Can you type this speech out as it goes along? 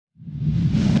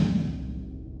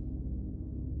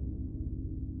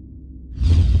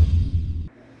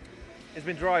It's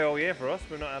been dry all year for us.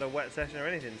 We've not had a wet session or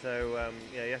anything. So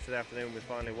yeah, yesterday afternoon was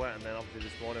finally wet, and then obviously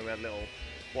this morning we had a little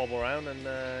wobble around, and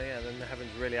yeah, then the heavens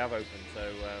really have opened. So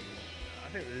I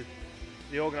think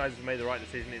the organisers have made the right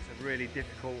decision. It's a really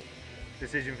difficult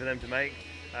decision for them to make.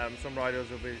 Some riders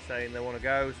will be saying they want to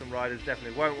go. Some riders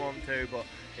definitely won't want to. But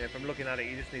you know, from looking at it,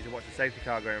 you just need to watch the safety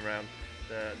car going around.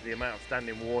 The amount of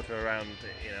standing water around,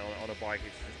 you know, on a bike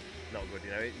is just not good. You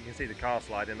know, you can see the car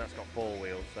sliding. That's got 4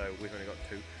 wheels, so we've only got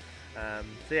 2.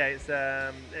 So yeah, it's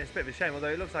a bit of a shame. Although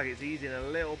it looks like it's easing a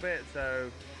little bit.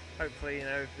 So hopefully, you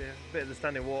know, if a bit of the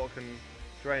standing water can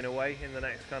drain away in the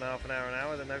next kind of half an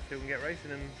hour, then hopefully we can get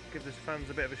racing and give the fans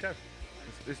a bit of a show.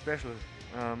 It's special.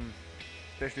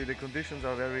 Especially the conditions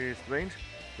are very strange,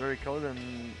 very cold and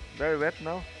very wet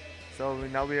now. So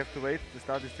now we have to wait. The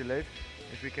start is delayed.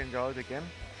 If we can go out again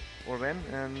or when.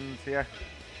 And yeah,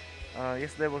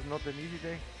 yesterday was not an easy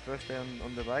day. First day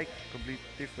on the bike, complete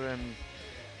different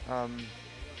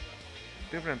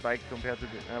bike compared to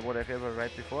what I've ever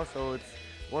ride before. So it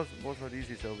was not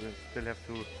easy. So we still have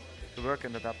to work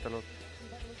and adapt a lot.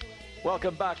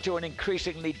 Welcome back to an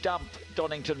increasingly damp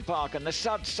Donington Park, and the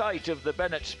sad sight of the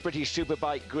Bennett's British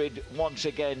Superbike grid once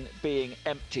again being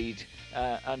emptied.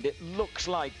 And it looks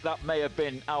like that may have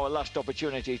been our last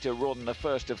opportunity to run the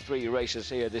first of 3 races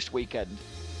here this weekend.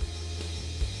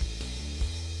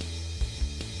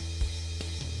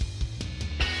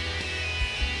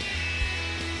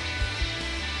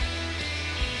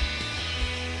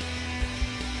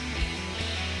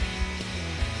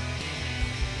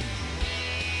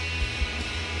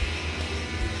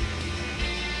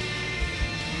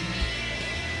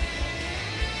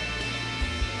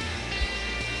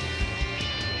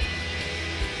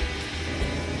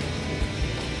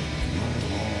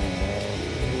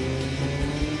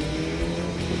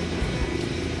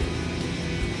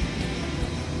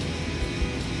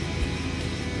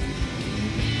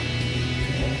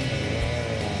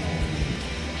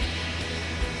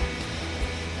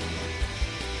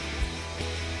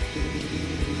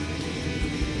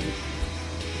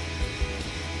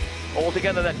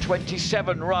 Altogether then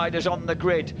 27 riders on the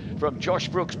grid, from Josh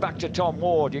Brooks back to Tom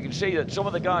Ward. You can see that some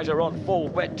of the guys are on full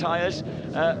wet tyres,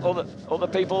 other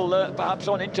people perhaps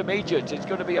on intermediates. It's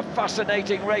going to be a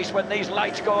fascinating race when these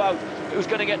lights go out. Who's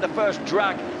going to get the first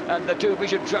drag? And the 2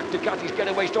 Vision track Ducatis get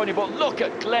away Stony. But look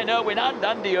at Glenn Irwin and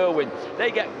Andy Irwin.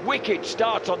 They get wicked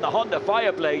starts on the Honda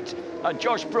Fireblades. And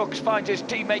Josh Brooks finds his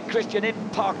teammate Christian in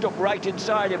parked up right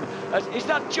inside him. Is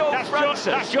that Joe Francis?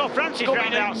 That's Joe Francis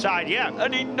round the outside, yeah.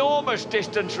 An enormous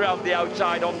distance round the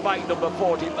outside on bike number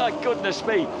 40. My goodness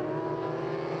me.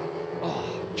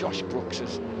 Oh, Josh Brooks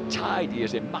is tidy,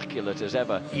 as immaculate as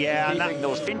ever. Yeah, and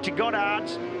those into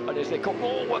Goddard's. And as they come,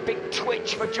 oh, a big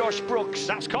twitch for Josh Brooks.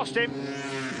 That's cost him.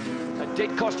 It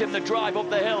did cost him the drive up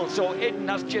the hill, so Iden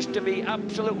has just to be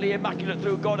absolutely immaculate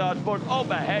through Goddard's, but up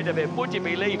ahead of him, would you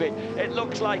believe it? It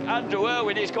looks like Andrew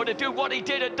Irwin is going to do what he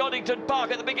did at Donington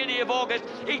Park at the beginning of August.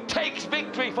 He takes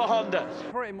victory for Honda.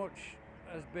 Pretty much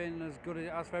has been as good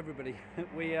as for everybody.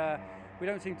 We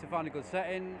don't seem to find a good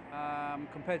setting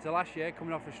compared to last year,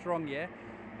 coming off a strong year.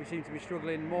 We seem to be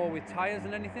struggling more with tyres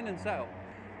than anything and setup.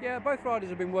 Yeah, both riders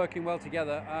have been working well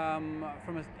together.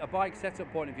 From a bike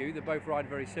setup point of view, they both ride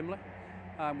very similar,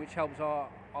 which helps our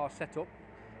setup.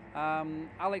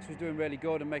 Alex was doing really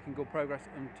good and making good progress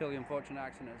until the unfortunate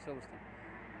accident at Silverstone.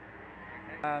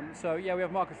 So yeah, we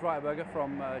have Markus Reiterberger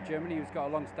from Germany, who's got a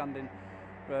long-standing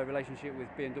relationship with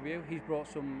BMW. He's brought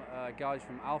some guys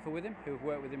from Alpha with him, who have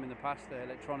worked with him in the past,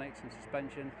 electronics and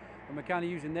suspension, and we're kind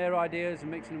of using their ideas and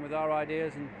mixing them with our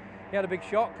ideas. And he had a big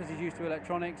shock because he's used to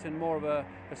electronics and more of a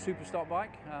super stock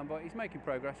bike, but he's making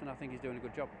progress and I think he's doing a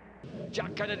good job.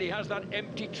 Jack Kennedy has that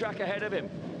empty track ahead of him.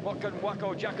 What can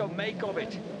Wacko Jacko make of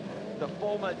it? The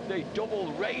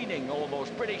double reigning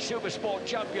almost British Supersport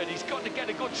champion. He's got to get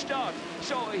a good start.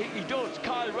 So he does.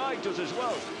 Kyle Wright does as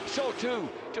well. So too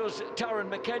does Taron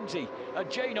McKenzie. And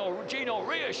Gino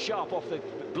Ria's sharp off the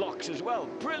blocks as well.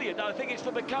 Brilliant. I think it's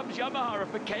the McCams Yamaha of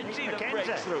McKenzie that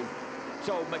breaks through.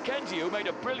 So McKenzie, who made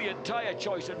a brilliant tyre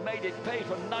choice and made it pay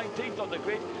from 19th on the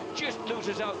grid, just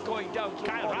loses out going down through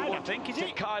Kyle Wright, I think, is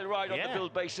it? Kyle Wright on the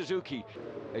Build-Based Suzuki.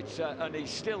 It's and he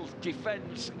still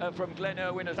defends from Glenn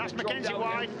Irwin as that's they drop McKenzie down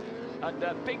wide. And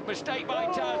a big mistake by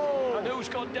Taz. And who's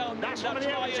gone down? That's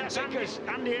Ryan Vickers.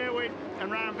 Andy Irwin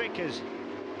and Ryan Vickers.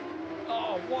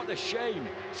 Oh, what a shame.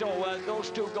 So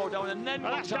those two go down, and then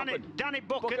what's happened? Danny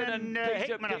Buchan and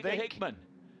Hickman, I think. Hickman.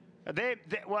 They're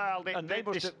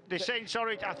saying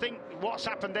sorry. I think what's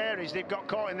happened there is they've got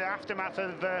caught in the aftermath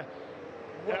of the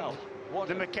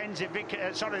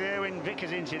Irwin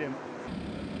Vickers incident.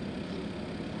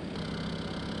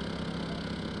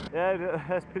 Yeah, it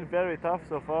has been very tough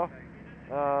so far.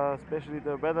 Especially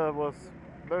the weather was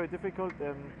very difficult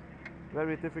and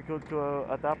very difficult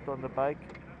to adapt on the bike,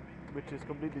 which is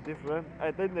completely different.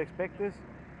 I didn't expect this,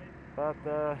 but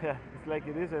yeah, it's like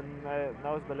it is, and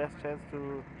now is my last chance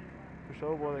to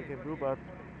show what I can do. But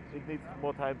it needs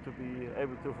more time to be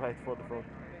able to fight for the front.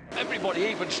 Everybody,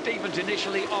 even Stevens,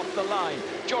 initially off the line.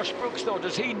 Josh Brooks, though,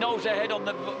 does he nose ahead on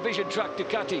the Vision Track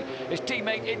Ducati? His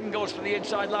teammate Itten goes for the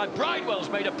inside line. Bridewell's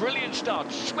made a brilliant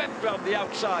start, swept round the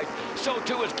outside. So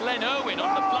too has Glenn Irwin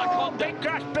on the black Honda. Big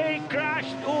crash, big crash.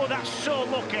 Oh, that's so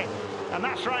lucky. And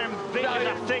that's Ryan Vickers,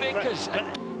 I think. Vickers.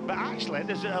 But actually,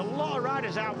 there's a lot of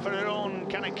riders out for their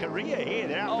own kind of career here.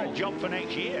 They're out for a job for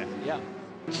next year. Yeah.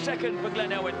 Second for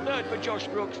Glenn Irwin, third for Josh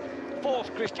Brooks.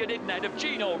 Fourth, Christian Itten ahead of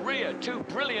Gino Rea. Two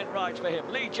brilliant rides for him.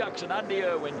 Lee Jackson, Andy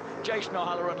Irwin, Jason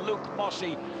O'Halloran, Luke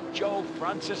Mossey, Joe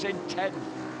Francis in 10th.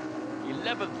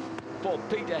 11th for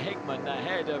Peter Hickman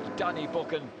ahead of Danny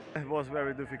Buchan. It was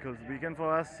very difficult weekend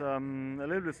for us. A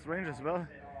little bit strange as well,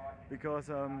 because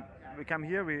we come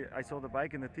here. I saw the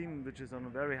bike in the team, which is on a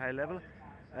very high level,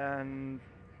 and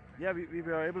yeah, we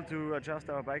were able to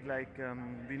adjust our bike like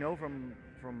we know from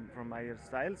my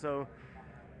style. So.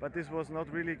 But this was not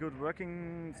really good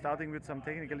working, starting with some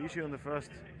technical issue on the first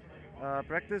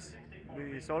practice.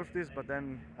 We solved this, but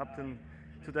then up till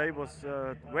today was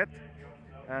wet.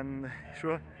 And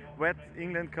sure, wet,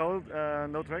 England cold,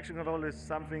 no traction control is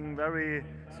something very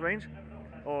strange,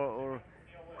 or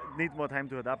need more time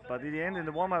to adapt. But in the end, in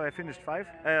the warm-up, I finished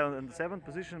in the 7th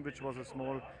position, which was a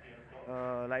small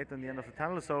light on the end of the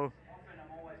tunnel. So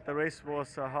the race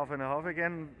was half and a half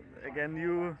again. Again,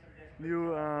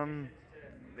 new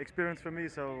experience for me,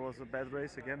 so it was a bad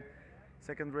race again.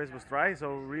 Second race was dry,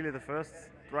 so really the first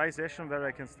dry session where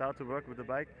I can start to work with the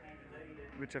bike,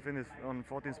 which I finished on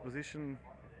 14th position.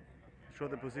 Sure,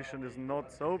 the position is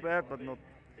not so bad, but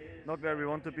not where we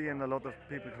want to be, and a lot of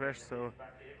people crashed. So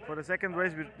for the second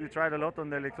race, we tried a lot on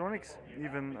the electronics,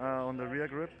 even on the rear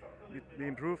grip. We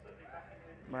improved.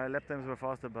 My lap times were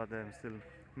faster, but I'm still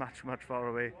much far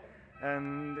away.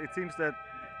 And it seems that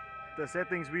the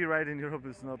settings we ride in Europe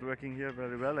is not working here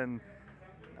very well, and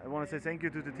I want to say thank you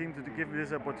to the team to give me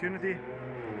this opportunity.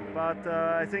 But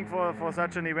I think for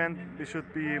such an event we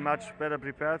should be much better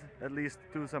prepared, at least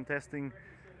do some testing,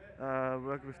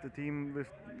 work with the team with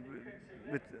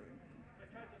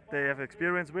they have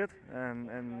experience with,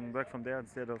 and work from there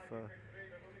instead of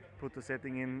put the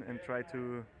setting in and try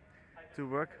to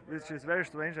work, which is very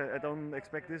strange. I don't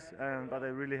expect this, but I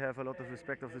really have a lot of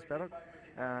respect of this paddock,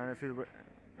 and I feel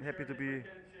happy to be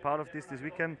part of this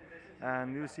weekend,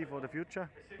 and we'll see for the future.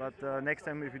 But next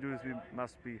time if we do this, we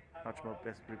must be much more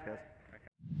best prepared.